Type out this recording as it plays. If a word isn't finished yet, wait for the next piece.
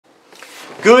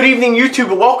Good evening, YouTube,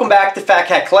 and welcome back to Fat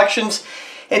Cat Collections.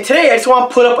 And today I just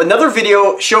want to put up another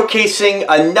video showcasing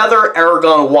another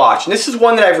Aragon watch. And this is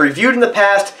one that I've reviewed in the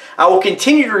past. I will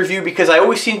continue to review because I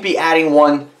always seem to be adding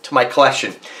one to my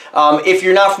collection. If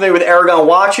you're not familiar with Aragon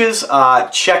watches,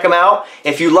 check them out.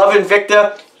 If you love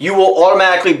INVICTA, you will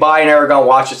automatically buy an Aragon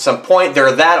watch at some point.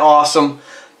 They're that awesome.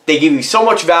 They give you so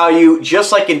much value,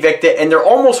 just like INVICTA, and they're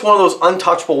almost one of those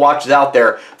untouchable watches out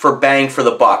there for bang for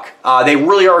the buck. They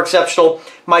really are exceptional.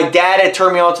 My dad had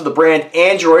turned me on to the brand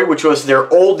Android, which was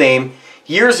their old name,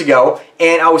 years ago,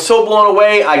 and I was so blown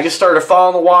away. I just started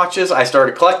following the watches. I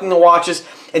started collecting the watches,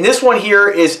 and this one here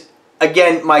is,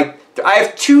 again, I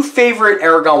have two favorite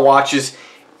Aragon watches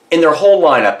in their whole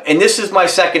lineup, and this is my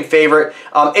second favorite.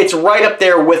 It's right up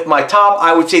there with my top.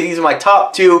 I would say these are my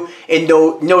top two in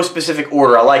no specific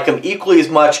order. I like them equally as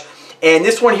much, and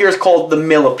this one here is called the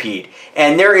Millipede,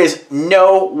 and there is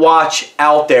no watch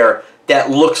out there that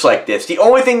looks like this. The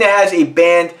only thing that has a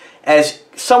band as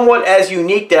somewhat as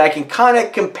unique that I can kind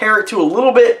of compare it to a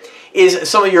little bit is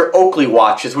some of your Oakley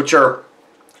watches, which are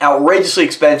outrageously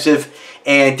expensive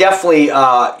and definitely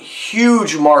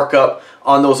huge markup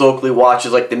on those Oakley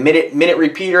watches, like the minute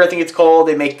repeater, I think it's called.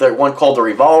 They make the one called the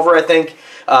Revolver, I think.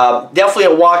 Definitely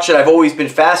a watch that I've always been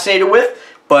fascinated with,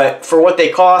 but for what they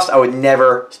cost, I would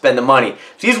never spend the money.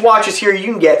 So these watches here you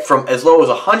can get from as low as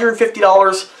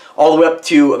 $150 all the way up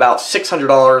to about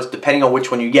 $600, depending on which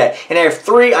one you get. And I have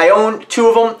three. I own two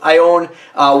of them. I own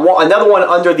another one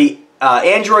under the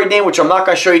Android name, which I'm not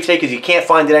going to show you today because you can't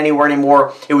find it anywhere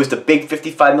anymore. It was the big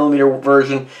 55mm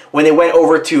version. When they went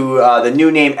over to the new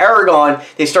name Aragon,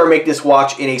 they started making this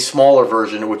watch in a smaller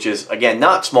version, which is, again,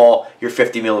 not small, your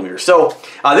 50mm. So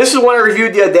this is one I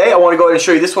reviewed the other day. I want to go ahead and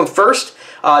show you this one first.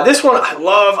 This one I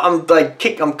love.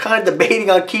 I'm kind of debating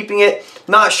on keeping it.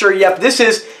 Not sure yet. But this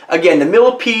is, again, the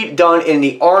Millipede done in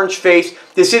the orange face.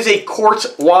 This is a quartz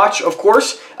watch, of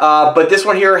course, but this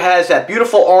one here has that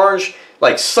beautiful orange,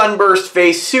 like sunburst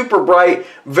face, super bright,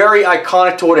 very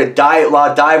iconic to what a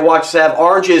lot of dive watches have.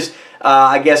 Orange is,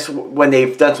 I guess, when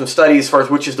they've done some studies as far as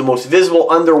which is the most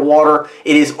visible underwater,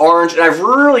 it is orange. And I've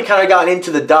really kind of gotten into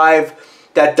the dive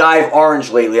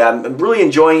orange lately. I'm really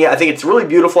enjoying it. I think it's really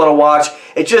beautiful on a watch.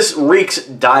 It just reeks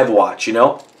dive watch, you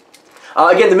know?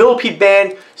 Again, the Millipede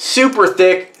band, super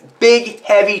thick, big,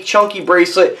 heavy, chunky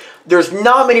bracelet. There's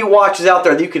not many watches out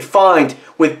there that you can find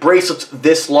with bracelets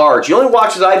this large. The only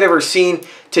watches I've ever seen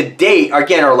to date,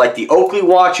 again, are like the Oakley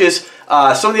watches.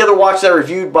 Some of the other watches I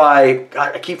reviewed by,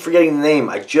 God, I keep forgetting the name.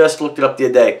 I just looked it up the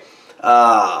other day.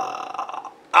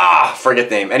 Forget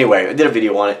the name. Anyway, I did a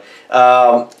video on it.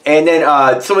 And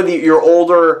then some of your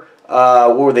older,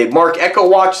 what were they? Mark Echo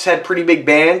watches had pretty big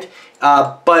band.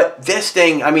 But this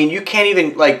thing, I mean, you can't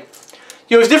even, like,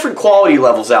 you know, there's different quality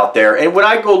levels out there. And when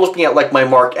I go looking at, like, my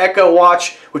Mark Echo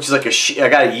watch, which is like I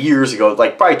got it years ago,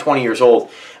 like probably 20 years old,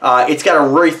 it's got a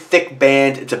really thick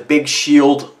band. It's a big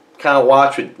shield kind of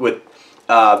watch with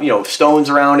you know, stones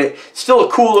around it. Still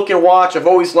a cool looking watch. I've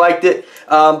always liked it.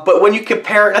 But when you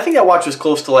compare it, I think that watch was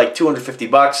close to like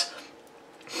 $250.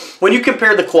 When you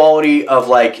compare the quality of,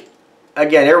 like,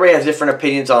 again, everybody has different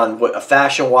opinions on what a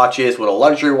fashion watch is, what a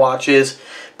luxury watch is.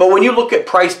 But when you look at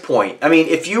price point, I mean,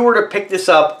 if you were to pick this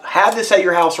up, have this at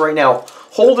your house right now,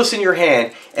 hold this in your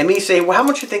hand, and me say, well, how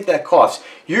much do you think that costs?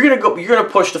 You're gonna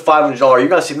push to $500. You're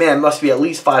gonna say, man, it must be at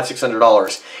least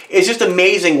 $500–600. It's just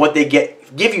amazing what they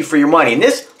give you for your money. And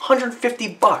this,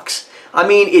 $150. I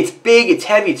mean, it's big, it's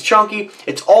heavy, it's chunky.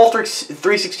 It's all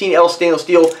 316L stainless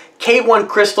steel, K1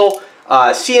 crystal.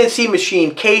 CNC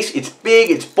machine case. It's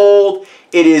big, it's bold,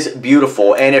 it is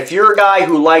beautiful. And if you're a guy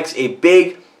who likes a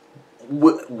big,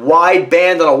 wide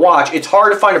band on a watch, it's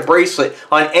hard to find a bracelet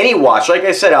on any watch, like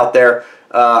I said out there,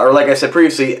 or like I said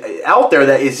previously, out there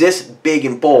that is this big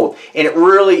and bold. And it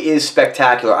really is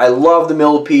spectacular. I love the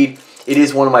Millipede. It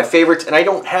is one of my favorites, and I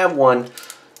don't have one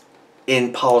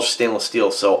in polished stainless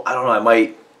steel, so I don't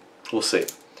know, we'll see.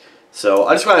 So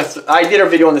I did a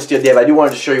video on this the other day, but I do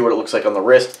want to show you what it looks like on the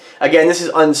wrist. Again, this is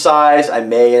unsized. I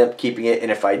may end up keeping it,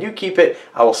 and if I do keep it,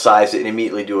 I will size it and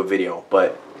immediately do a video.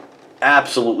 But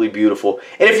absolutely beautiful.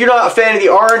 And if you're not a fan of the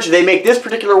orange, they make this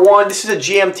particular one. This is a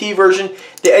GMT version,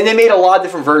 and they made a lot of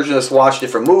different versions of this watch,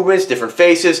 different movements, different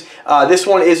faces. This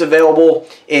one is available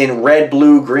in red,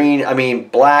 blue, green, I mean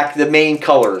black, the main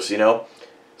colors, you know.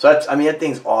 So that's, I mean, that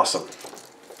thing's awesome.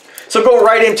 So go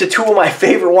right into two of my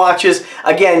favorite watches.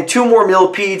 Again, two more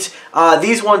Millipedes.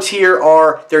 These ones here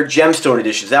are their Gemstone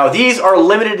editions. Now, these are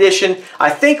limited edition. I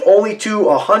think only to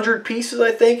 100 pieces,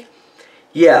 I think.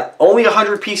 Yeah, only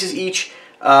 100 pieces each.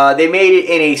 They made it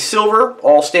in a silver,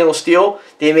 all stainless steel.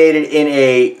 They made it in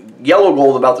a yellow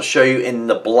gold, I'm about to show you, in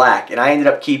the black. And I ended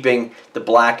up keeping the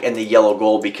black and the yellow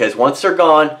gold because once they're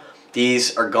gone,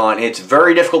 these are gone. And it's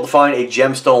very difficult to find a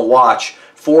gemstone watch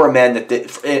for men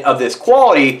of this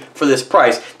quality for this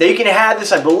price. Now you can have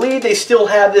this, I believe they still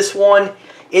have this one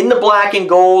in the black and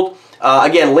gold.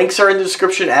 Again, links are in the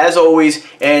description as always,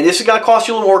 and this is going to cost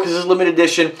you a little more because this is limited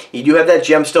edition. You do have that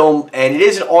gemstone, and it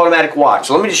is an automatic watch.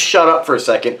 So let me just shut up for a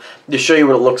second to show you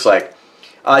what it looks like.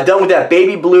 Done with that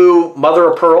baby blue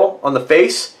mother of pearl on the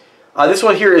face. This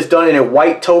one here is done in a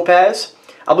white topaz.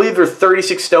 I believe there are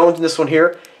 36 stones in this one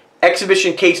here.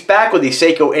 Exhibition case back with the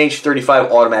Seiko NH35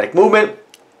 automatic movement.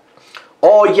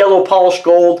 All yellow polished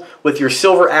gold with your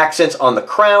silver accents on the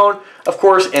crown, of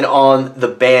course, and on the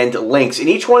band links. And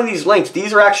each one of these links,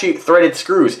 these are actually threaded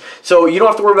screws. So you don't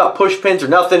have to worry about push pins or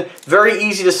nothing. Very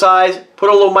easy to size. Put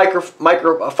a little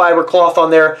microfiber cloth on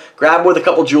there. Grab with a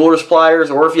couple jeweler's pliers,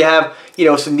 or if you have, you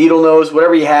know, some needle nose,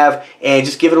 whatever you have, and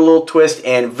just give it a little twist,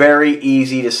 and very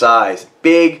easy to size.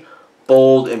 Big,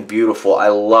 bold, and beautiful. I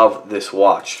love this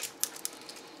watch.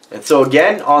 And so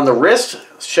again, on the wrist,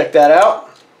 let's check that out.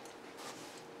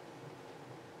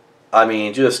 I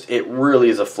mean, just, it really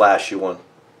is a flashy one.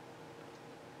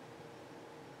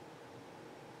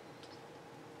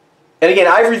 And again,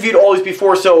 I've reviewed all these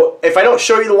before, so if I don't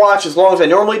show you the watch as long as I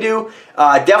normally do,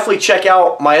 definitely check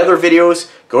out my other videos.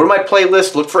 Go to my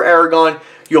playlist, look for Aragon.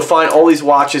 You'll find all these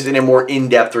watches in a more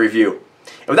in-depth review.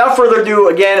 And without further ado,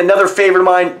 again, another favorite of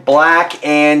mine, black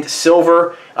and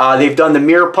silver. They've done the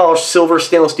mirror polished silver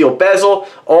stainless steel bezel,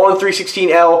 all in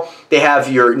 316L. They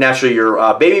have your, naturally,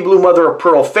 your baby blue mother of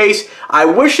pearl face. I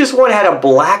wish this one had a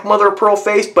black mother of pearl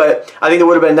face, but I think there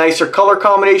would have been a nicer color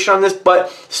combination on this. But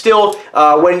still,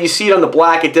 when you see it on the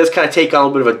black, it does kind of take on a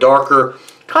little bit of a darker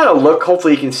kind of look.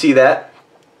 Hopefully you can see that.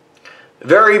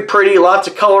 Very pretty, lots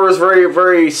of colors, very,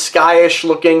 very skyish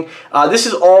looking. This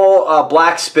is all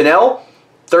black spinel,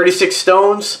 36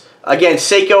 stones. Again,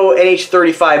 Seiko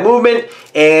NH35 movement,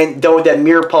 and done with that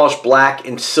mirror polished black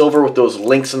and silver with those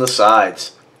links on the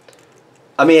sides.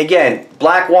 I mean, again,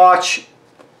 black watch,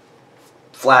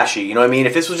 flashy, you know what I mean?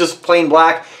 If this was just plain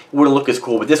black, it wouldn't look as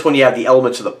cool. But this one, you have the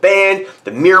elements of the band.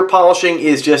 The mirror polishing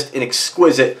is just an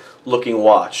exquisite looking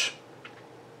watch.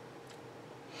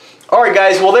 Alright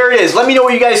guys, well there it is. Let me know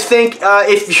what you guys think.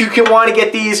 If you can want to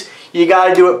get these, you got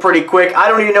to do it pretty quick. I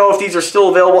don't even know if these are still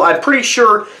available. I'm pretty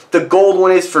sure the gold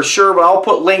one is for sure, but I'll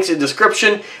put links in the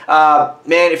description. Man,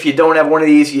 if you don't have one of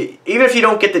these, even if you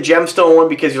don't get the gemstone one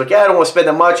because you're like, yeah, I don't want to spend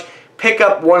that much, pick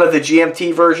up one of the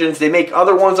GMT versions. They make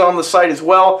other ones on the site as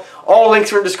well. All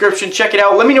links are in the description. Check it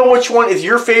out. Let me know which one is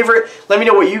your favorite. Let me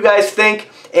know what you guys think.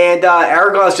 And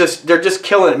Aragon's they're just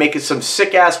killing it, making some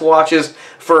sick-ass watches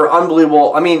for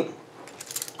unbelievable, I mean,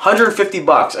 150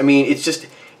 bucks. I mean,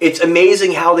 it's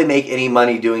amazing how they make any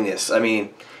money doing this. I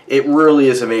mean, it really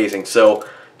is amazing. So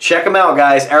check them out,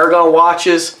 guys. Aragon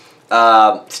watches.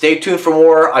 Stay tuned for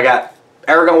more. I got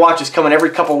Aragon watches coming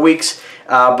every couple of weeks.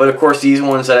 But of course, these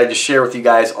ones that I just shared with you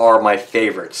guys are my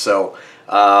favorites. So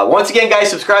once again,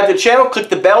 guys, subscribe to the channel. Click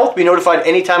the bell to be notified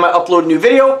anytime I upload a new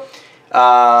video.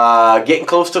 Getting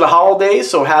close to the holidays,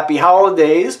 so happy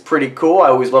holidays. Pretty cool. I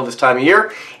always love this time of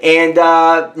year. And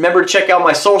remember to check out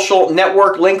my social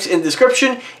network links in the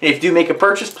description. And if you do make a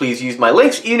purchase, please use my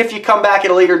links. Even if you come back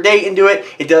at a later date and do it,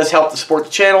 it does help to support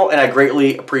the channel, and I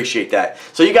greatly appreciate that.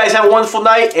 So you guys have a wonderful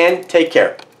night, and take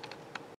care.